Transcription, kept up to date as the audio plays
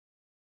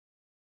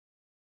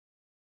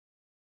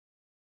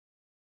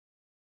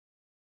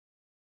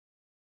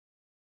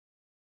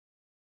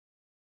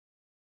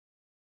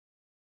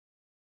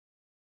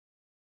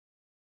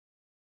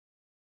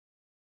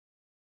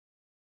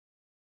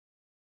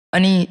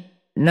अनि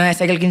नयाँ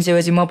साइकल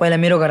किनिसकेपछि म पहिला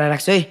मेरो घर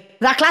राख्छु है।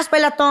 राख्लास्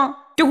पहिला त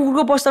त्यो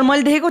कुकुरको पोस्टर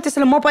मैले देखेको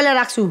त्यसैले म पहिला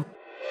राख्छु।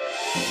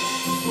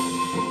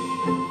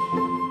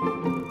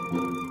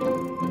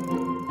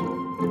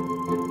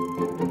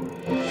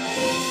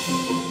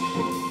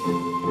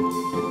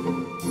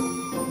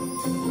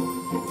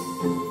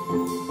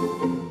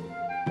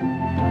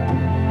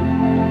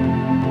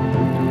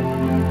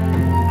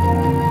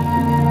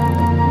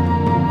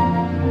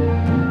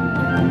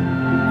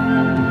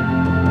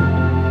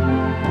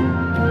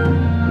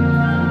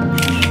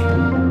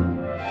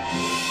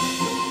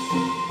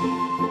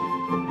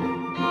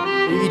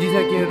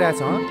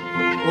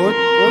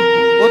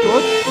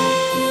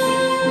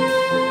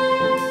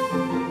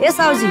 ए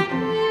साउजी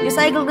यो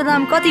साइकलको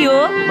दाम कति हो?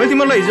 मैले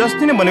तिमीलाई हिजो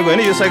अस्ति नै भनेको होइन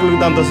यो साइकलको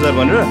दाम 10,000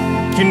 भनेर।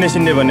 किन्ने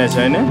सिन्ने भनेको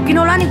छैन।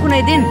 किनौला नि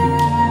कुनै दिन।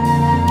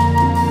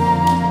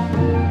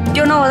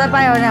 त्यो 9,000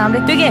 पायो भने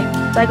हामीले त्यो के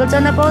साइकल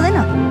चढ्न पाउँदैन?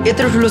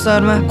 यत्रो ठुलो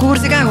सहरमा कुकुर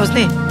चाहिँ कहाँ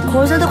खोज्ने?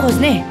 खोज्न त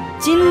खोज्ने,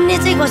 चिन्ने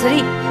चाहिँ कसरी?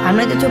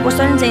 हामीलाई त त्यो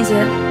पोस्टर नि चाहिन्छ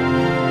यार।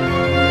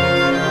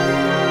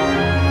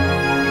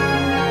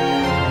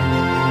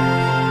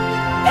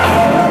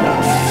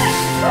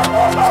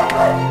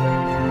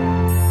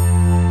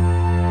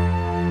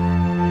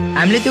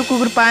 हामीले त्यो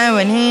कुकुर पायौँ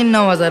भने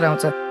 9,000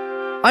 आउँछ।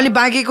 अनि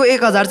बाँकीको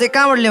 1,000 चाहिँ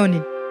कहाँबाट ल्याउने?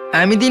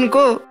 हामी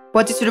दिनको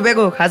 25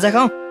 रुपियाँको खाजा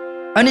खाउँ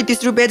अनि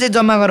 30 रुपियाँ चाहिँ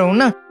जम्मा गरौँ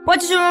न।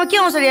 25 रुपियाँमा के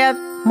आउँछ यार?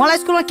 मलाई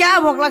स्कुलमा क्या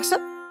भोक लाग्छ।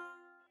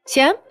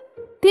 श्याम,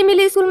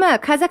 तिमीले स्कुलमा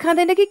खाजा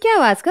खाँदैन कि क्या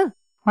हो आजकल?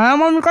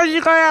 मम्मी कहिले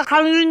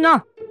खाँदैन।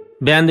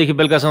 बिहानदेखि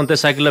बेलुकासम्म त्यो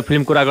साइकल र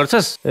फिल्म कुरा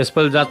गर्छस्।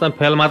 यसपालि जाँचमा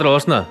फेल मात्र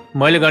होस् न,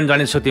 मैले गर्न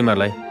जानेछु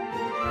तिमीहरूलाई।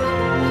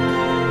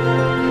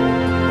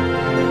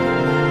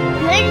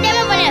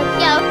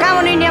 कहाँ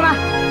भन्नु इन्डियामा?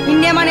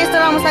 इन्डियामा यस्तो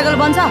राम्रो साइकल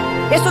बन्छ?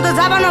 यस्तो त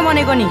जापानमा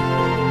बनेको नि।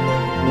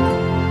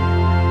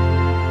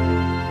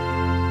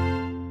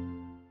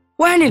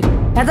 ओ अनिल,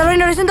 यहाँ त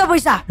रहेन रहेछ नि त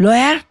पैसा। ल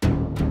यार,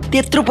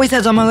 त्यत्रो पैसा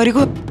जम्मा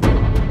गरेको।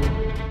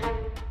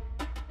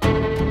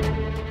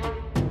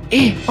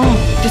 ए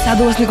त्यो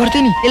साधु बस्ने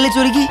गर्थ्यो नि, यसले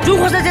चोरी कि? तँ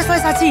खोज्छ त्यसलाई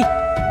साँच्ची?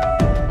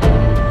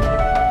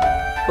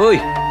 ओइ,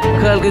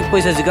 खालको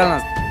पैसा झिकाल्न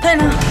छैन।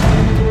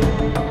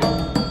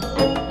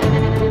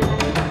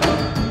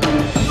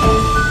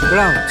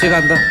 चेक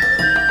अन्त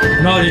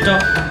नजिक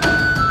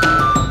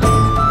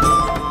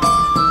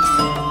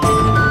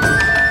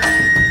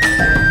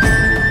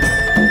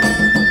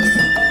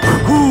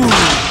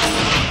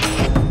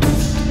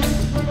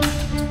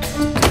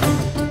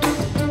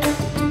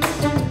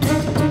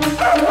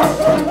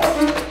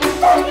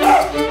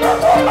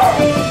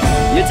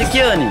यो चाहिँ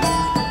के हो नि?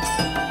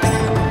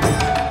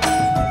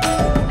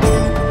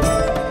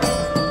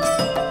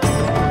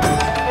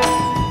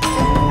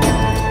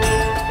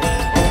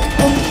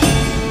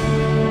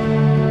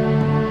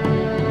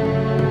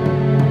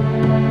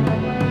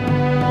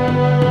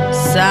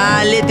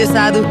 साले त्यो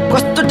साधु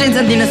कस्तो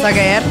टेन्सन दिन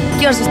सक्यो यार।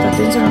 के गर्छस् त?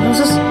 टेन्सन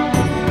नहोस्।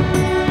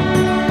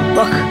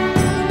 बख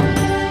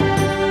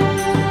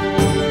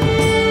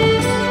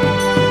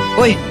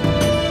ओइ,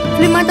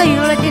 फिल्ममा त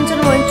हिरोलाई टेन्सन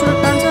भयो भने